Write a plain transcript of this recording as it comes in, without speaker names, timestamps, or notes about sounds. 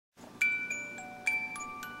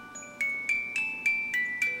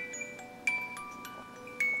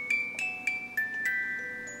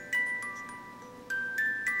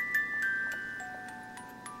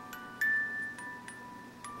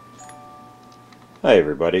Hi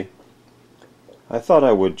everybody. I thought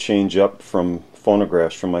I would change up from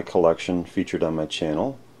phonographs from my collection featured on my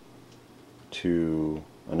channel to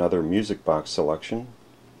another music box selection,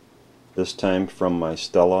 this time from my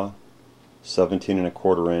Stella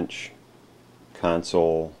 17¼ inch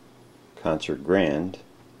console concert grand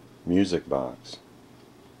music box.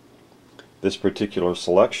 This particular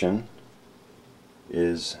selection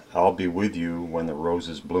is I'll Be With You When the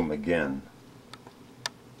Roses Bloom Again,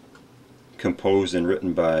 composed and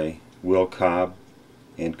written by Cobb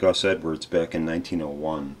and Gus Edwards back in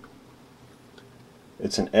 1901.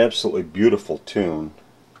 It's an absolutely beautiful tune,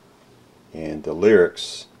 and the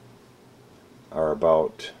lyrics are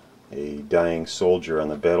about a dying soldier on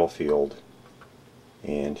the battlefield,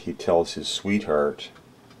 and he tells his sweetheart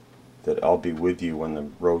that I'll be with you when the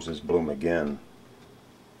roses bloom again.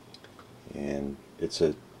 And it's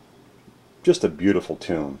just a beautiful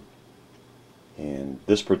tune. And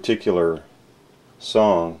this particular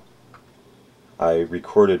song I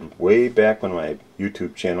recorded way back when my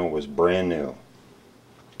YouTube channel was brand new.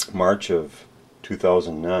 March of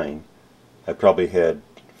 2009. I probably had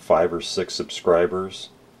 5 or 6 subscribers.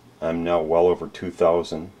 I'm now well over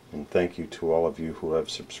 2,000, and thank you to all of you who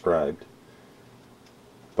have subscribed.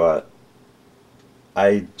 But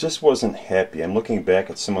I just wasn't happy. I'm looking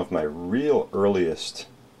back at some of my real earliest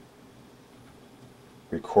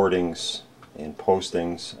recordings and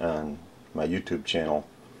postings on my YouTube channel,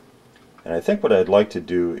 and I think what I'd like to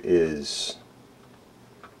do is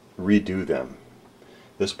redo them.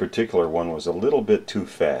 This particular one was a little bit too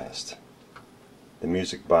fast. The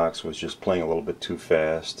music box was just playing a little bit too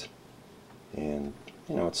fast, and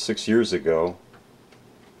you know, it's 6 years ago.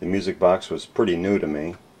 The music box was pretty new to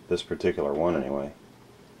me, this particular one anyway.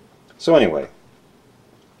 So anyway,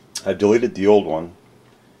 I've deleted the old one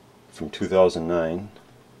from 2009,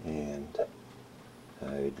 and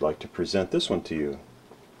I'd like to present this one to you.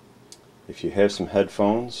 If you have some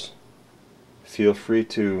headphones, feel free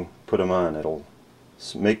to put them on. It'll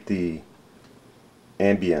make the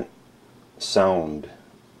ambient sound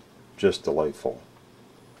just delightful.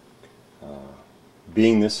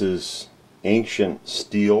 Being this is ancient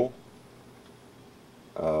steel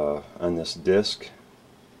on this disc,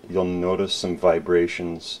 you'll notice some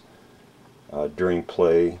vibrations during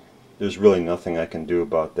play. There's really nothing I can do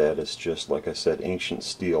about that. It's just, like I said, ancient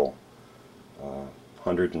steel.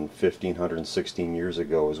 115, 116 years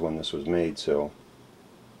ago is when this was made, so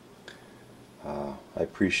I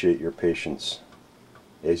appreciate your patience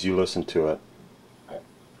as you listen to it,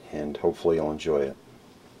 and hopefully you'll enjoy it.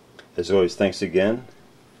 As always, thanks again,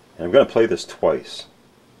 and I'm going to play this twice.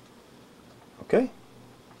 Okay?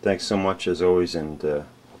 Thanks so much as always, and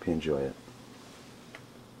hope you enjoy it.